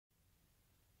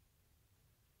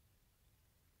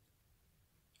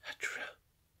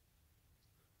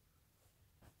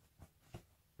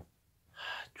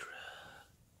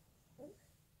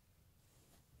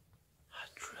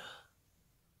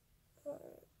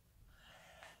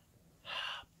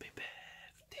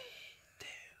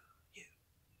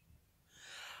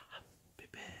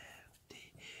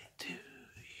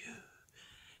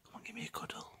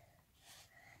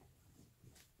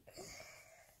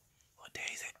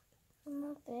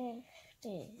your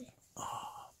birthday. Oh,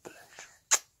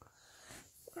 bless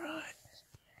you. Right.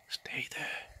 Stay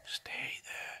there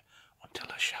until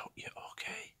I shout you,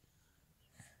 okay?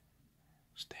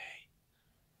 Stay.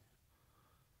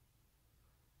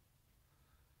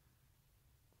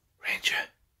 Ranger,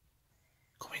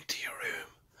 come into your room.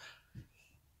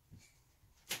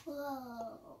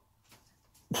 Whoa.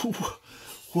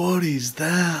 What is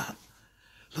that?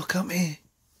 Look at me.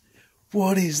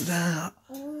 What is that?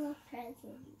 All presents.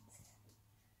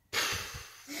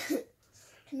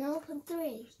 Can I open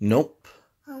 3? Nope.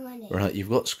 How many? Right, you've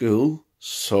got school,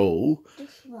 so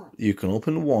Just 1. you can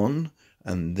open 1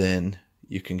 and then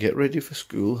you can get ready for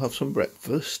school, have some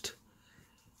breakfast.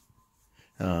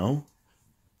 Now,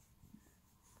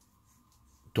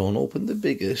 don't open the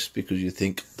biggest because you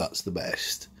think that's the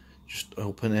best. Just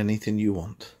open anything you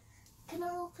want. Can I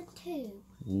open 2?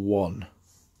 1.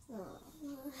 Oh.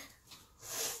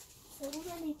 So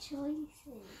many choices.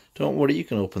 Don't worry, you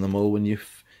can open them all when you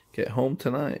get home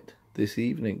tonight, this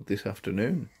evening, this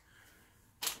afternoon.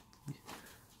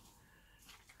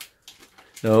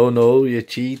 No, you're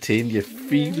cheating, you're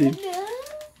feeling.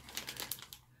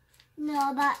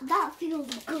 No, that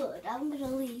feels good. I'm going to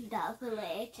leave that for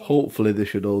later. Hopefully they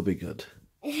should all be good.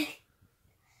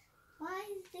 Why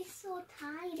is this so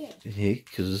tiny? Yeah,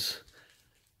 because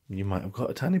you might have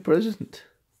got a tiny present.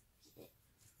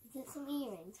 Is it some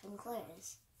earrings from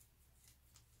Claire's?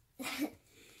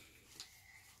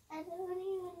 I don't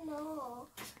even know.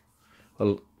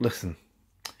 Well, listen,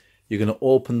 you're going to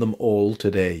open them all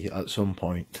today at some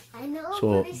point. I know,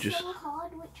 So but it's just... so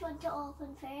hard which one to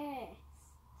open first.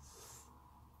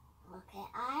 Okay,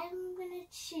 I'm going to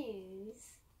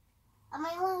choose. Am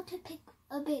I allowed to pick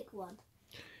a big one?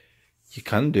 You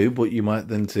can do, but you might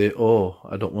then say, oh,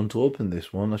 I don't want to open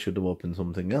this one. I should have opened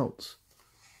something else.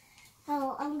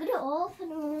 Oh, I'm going to open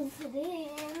one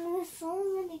today, and there's so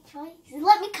many choices.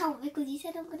 Let me count because you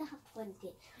said I'm going to have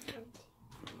 20.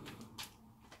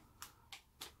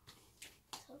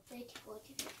 So 30,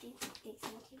 40, 50, 60,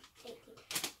 70, 80,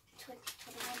 20,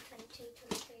 21, 22,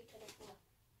 23,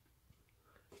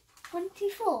 24.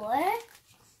 24?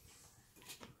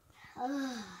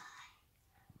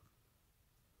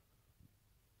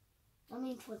 I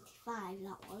mean 25,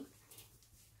 that one.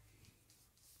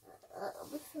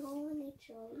 With so many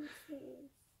choices.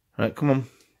 Right, come on,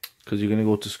 because you're going to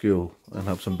go to school and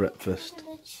have some breakfast. I'm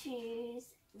going to choose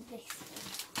this one.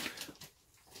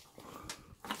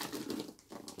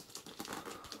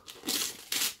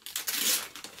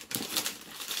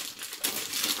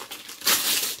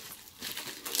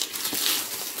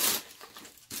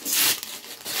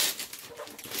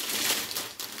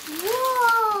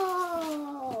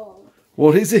 Whoa!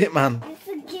 What is it, man? It's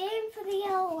a game for the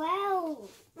LOL.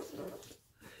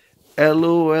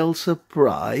 LOL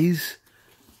surprise?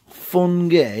 Fun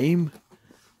game?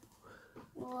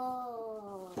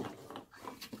 Whoa.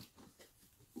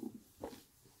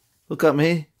 Look at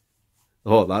me.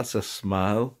 Oh, that's a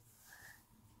smile.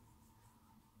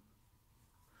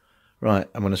 Right,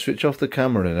 I'm going to switch off the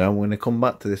camera now. I'm going to come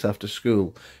back to this after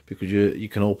school because you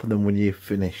can open them when you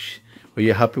finish. Are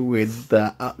you happy with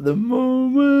that at the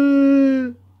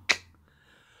moment?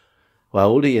 Well, how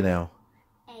old are you now?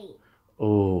 8.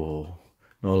 Oh,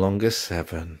 no longer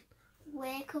 7.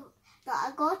 Wake up.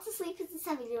 I go to sleep as a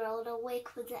 7-year-old and wake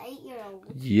up as an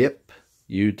 8-year-old. Yep,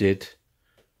 you did.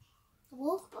 I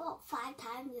woke up about 5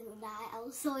 times in the night. I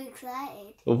was so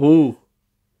excited. Oh.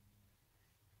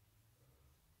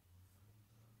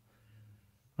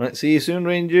 Right, see you soon,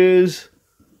 Rangers.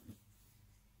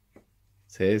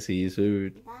 Say see you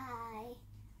soon. Bye.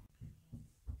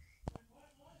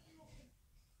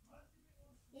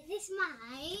 Is this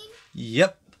mine?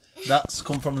 Yep, that's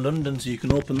come from London, so you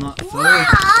can open that first. What?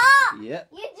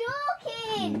 Yep.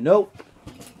 You're joking. Nope.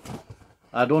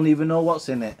 I don't even know what's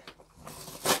in it.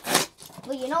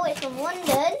 Well, you know it's from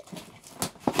London.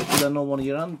 I don't know, one of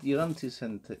your aunties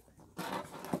sent it.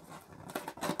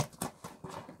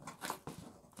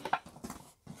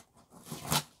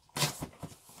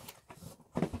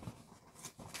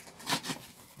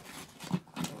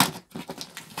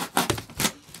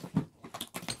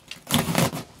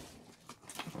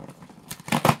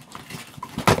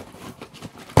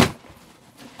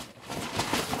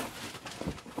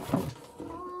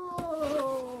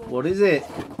 What is it?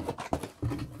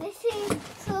 This is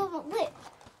some lip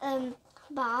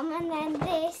balm, and then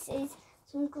this is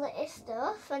some glitter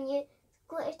stuff, and your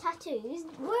glitter tattoos.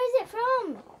 Where is it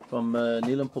from? From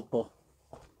Neil and Puppo.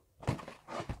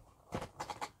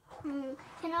 Can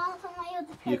I open my other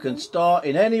present? You can start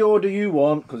in any order you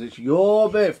want because it's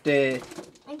your birthday.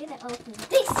 I'm gonna open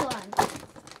this one.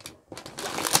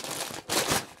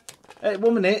 Hey,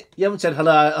 1 minute. You haven't said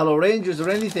hello Rangers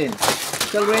or anything.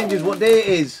 Tell Rangers what day it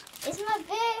is. It's my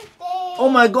birthday. Oh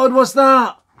my God, what's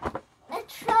that? A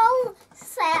troll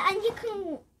set, and you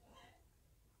can.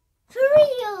 For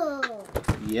real.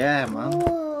 Yeah, man.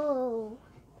 Whoa.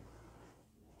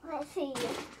 Let's see.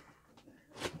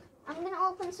 I'm gonna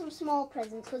open some small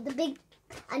presents because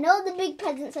I know the big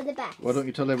presents are the best. Why don't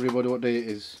you tell everybody what day it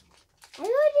is? I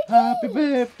already Happy did.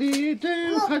 birthday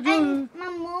to Look, Kajol. and my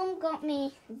mum got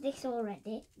me this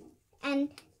already, and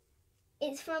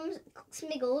it's from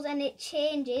Smiggles, and it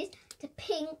changes to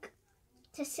pink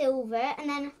to silver, and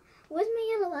then where's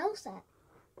my yellow L set?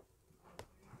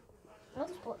 I'll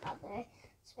just put that there.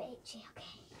 It's a bit itchy,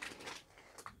 okay.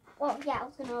 Well, yeah, I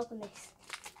was gonna open this.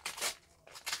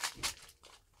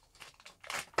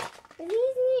 Are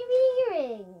these new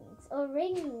earrings or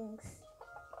rings?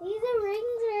 These are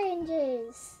rings,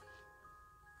 Rangers.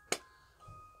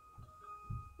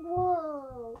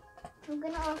 Whoa! I'm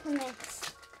gonna open this.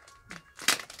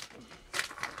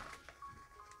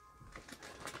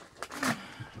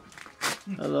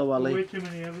 Hello, Ali. Way too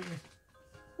many, haven't you?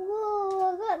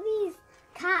 Whoa! I got these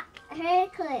cat hair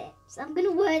clips. I'm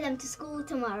gonna wear them to school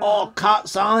tomorrow. Oh,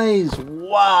 cat's eyes.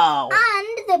 Wow. And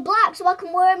they're black, so I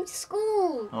can wear them to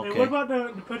school. Hey, Okay. what about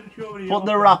the presents you already Put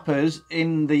the opened? wrappers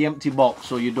in the empty box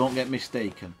so you don't get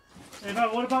mistaken. Hey, no,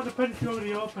 what about the presents you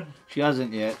already opened? She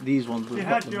hasn't yet. These ones She we've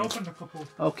had, got she them. opened a couple.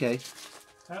 Okay.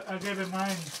 I gave her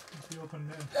mine. She opened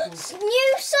it.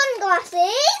 New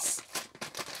sunglasses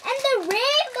and the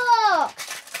rainbow.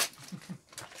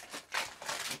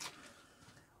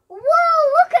 Whoa!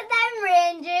 Look at them,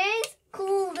 Rangers.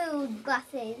 Cool dude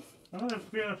glasses. I don't know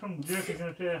if some jerk is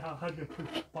going to say how had you too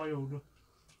spoiled.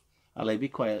 Ali, be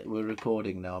quiet. We're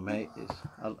recording now, mate. It's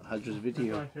Hadra's If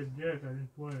video. I said jerk, I didn't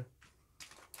swear.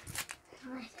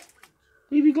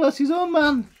 Leave your glasses on,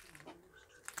 man.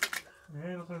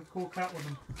 Yeah, look at a cool cat with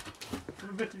them.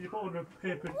 What bit did you put all the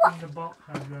paper in the box,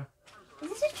 Hadra? Is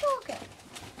this a choker?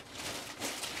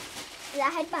 Is that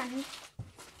a headband?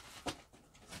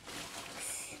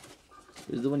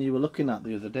 This is the one you were looking at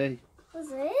the other day.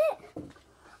 Was it?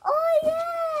 Oh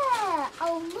yeah! I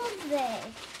love this.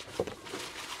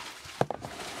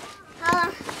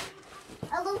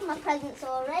 I love my presents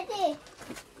already.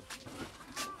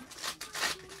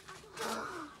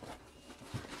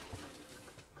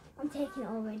 I'm taking it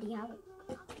already out.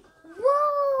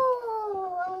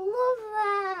 Whoa! I love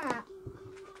that.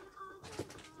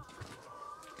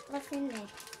 What's in there?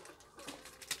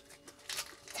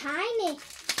 Tiny.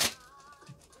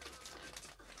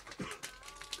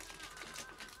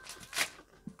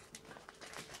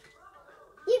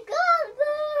 You got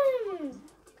them.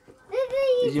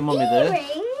 Is your mummy there? Earrings.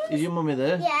 Is your mummy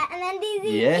there? Yeah, and then these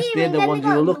Yes, they're earrings, the and ones they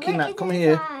you were got looking at. glitters Come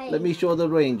here. inside. Let me show the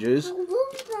I Rangers. love them.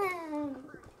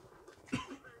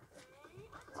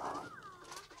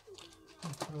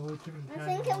 I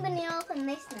think I'm going to open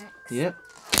this next. Yep.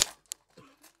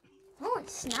 Oh,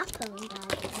 it's snapper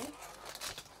guys.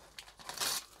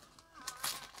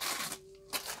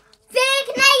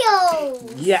 Fake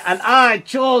nails! Yeah, and I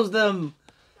chose them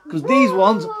because these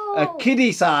ones are Whoa.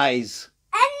 kiddie size.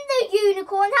 And the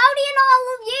unicorn. How do you know I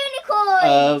love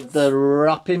unicorns? The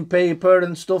wrapping paper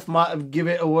and stuff might have give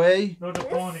it away. No, the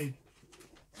ponies.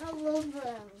 I love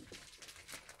them.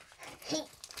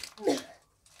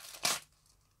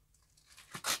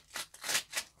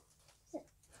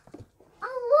 I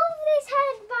love this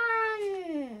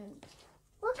headband.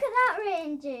 Look at that,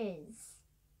 Rangers.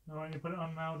 Alright, you put it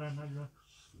on now then, Hadra.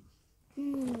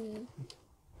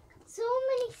 So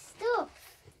many stuff.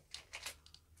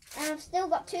 And I've still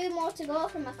got 2 more to go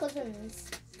from my cousins.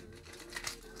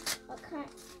 Okay.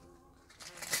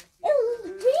 It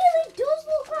really does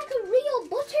look like a real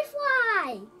butterfly.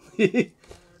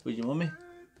 With your mummy?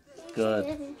 Good.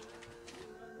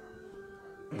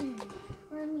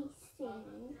 Let me see.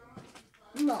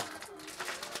 Look.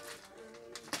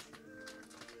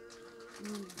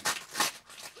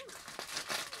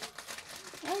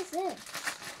 What is this?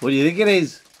 What do you think it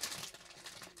is?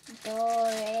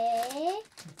 Dory.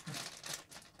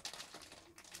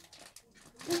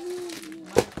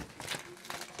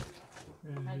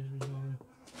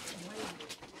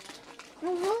 I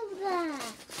love that.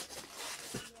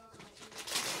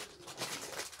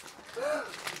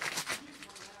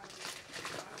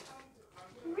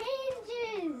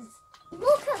 Rangers!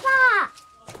 Look at that!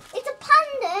 It's a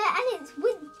panda and it's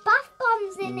with bath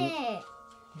bombs in it.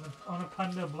 On a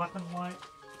panda, black and white.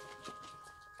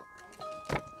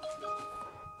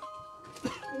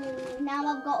 Now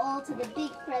I've got all to the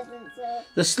big presents.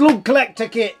 The slug collector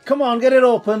kit. Come on, get it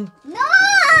open. No!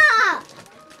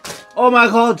 Oh my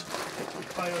God.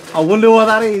 I wonder what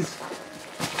that is.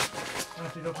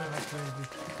 She's opening like crazy.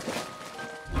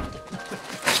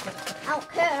 I don't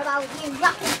care about you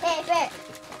wrapping paper.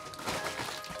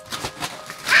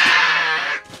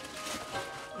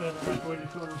 That's why you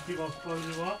sort of keep on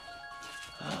closing what?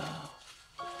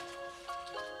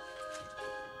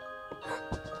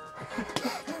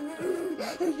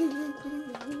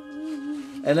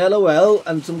 An LOL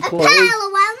and some A clothes. pet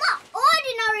LOL, not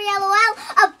ordinary LOL.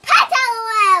 A pet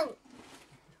LOL.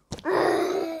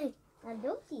 I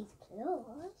love these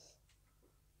clothes.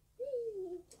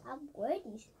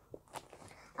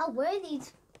 I'll wear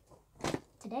these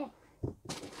today.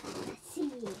 Let's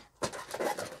see.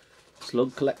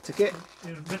 Slug collector kit.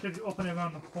 It's better to open it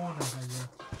around the corner, I guess.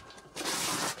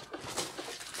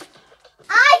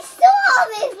 I saw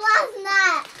this last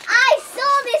night.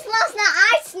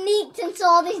 I sneaked and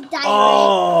saw this diary.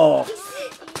 Oh!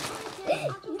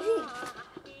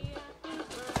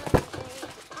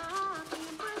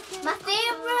 My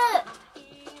favourite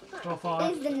So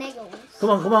far. is the niggles. Come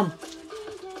on, come on.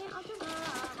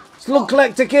 Slug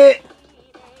collector kit.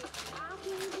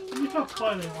 You stop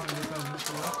spoiling one of the presents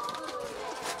for that.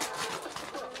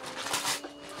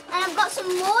 And I've got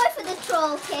some more for the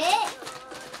troll kit.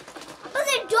 But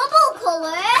they're double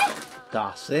colour.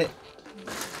 That's it.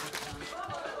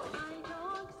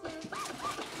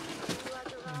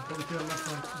 Probably feel less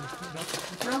like that.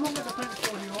 How long at the fence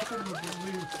before you open would you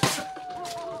leave?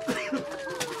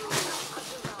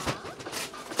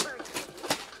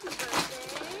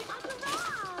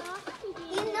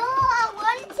 You know, I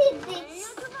wanted this.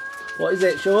 What is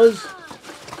it? Show us.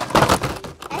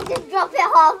 And just drop it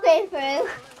halfway through.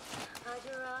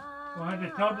 Well, I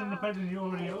just told them the present you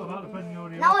already about the present you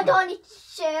already Now I opened. don't need to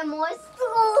share more. It's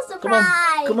so Come on,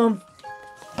 surprise. come on.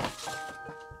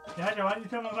 Yeah, why don't you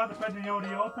tell them about the present you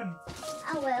already opened?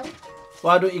 I will.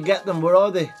 Why don't you get them? Where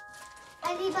are they?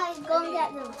 Everybody go and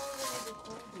get them.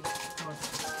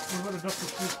 We've got a Dr.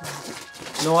 Seuss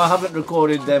one. No, I haven't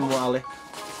recorded them, Wally.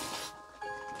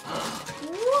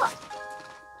 What?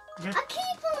 Guess, I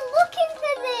keep on looking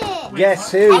for this.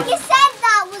 Guess who? And you said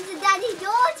that was the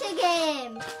daddy-daughter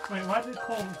game. wait, why did it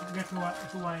call Guess Who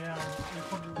I Am? They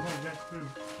probably will Guess Who.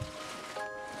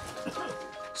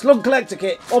 Slug collector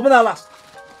kit. Open that last.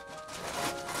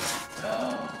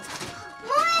 Mommy,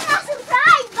 that's a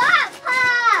surprise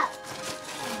backpack.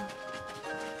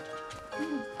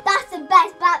 That's the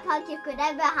best backpack you could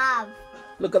ever have.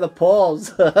 Look at the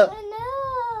paws. I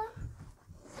know.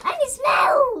 And it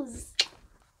smells.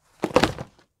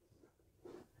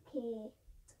 Okay.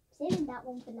 Saving that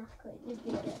one for Nafco. Just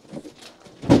because.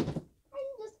 And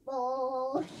just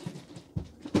ball.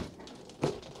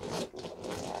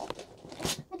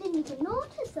 I didn't even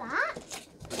notice that.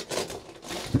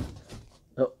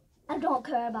 Oh. I don't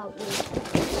care about you.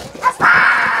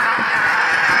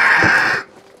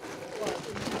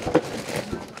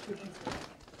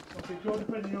 Okay, show the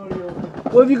present you already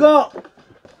opened. What have you got?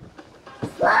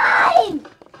 Slime!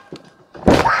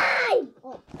 Slime!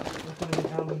 Oh, That's what we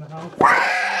have in the house.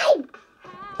 slime!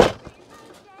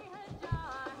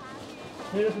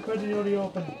 Here's the present you already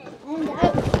opened. And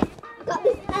I've got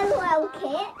this LOL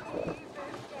kit.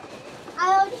 I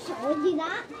already showed you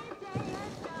that.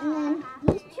 And then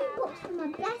these 2 books from my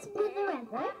best brother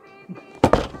ever.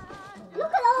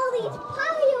 Look at all these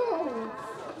piles.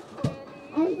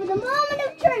 And for the moment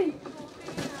of truth.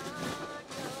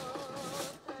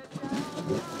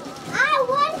 I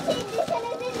wanted this and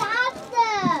I didn't have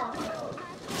them.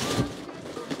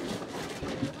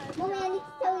 Mommy, I need to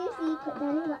tell you a secret.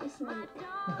 Daddy, let me sleep.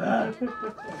 There's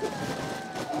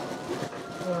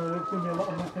going to be a lot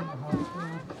of luck in the house.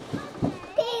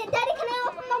 Okay, Daddy, can I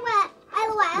open my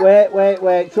LOL?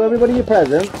 Wait. Show everybody your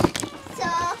present. So,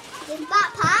 this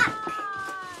backpack,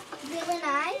 really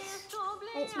nice.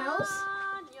 It smells.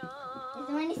 Is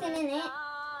there anything in it?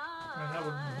 And that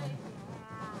wouldn't be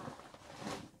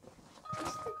This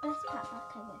is the best backpack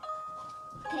ever.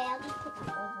 Okay, I'll just put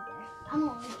that over there.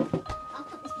 I'll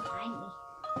put this behind me.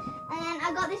 And then I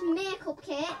got this makeup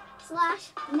kit, /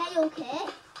 nail kit,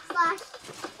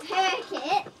 / hair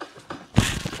kit.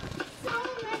 So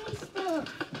many stuff.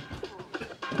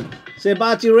 Say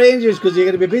bye to your Rangers because you're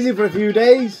going to be busy for a few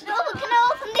days. No, but can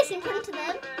I open this in front of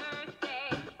them?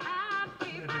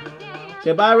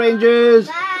 Say bye, Rangers.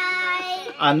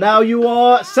 Bye. And now you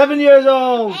are 7 years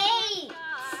old. 8.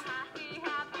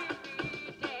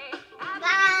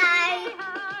 Bye.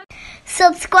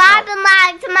 Subscribe and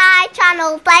like to my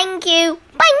channel. Thank you.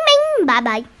 Bing, bing. Bye,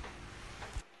 bye.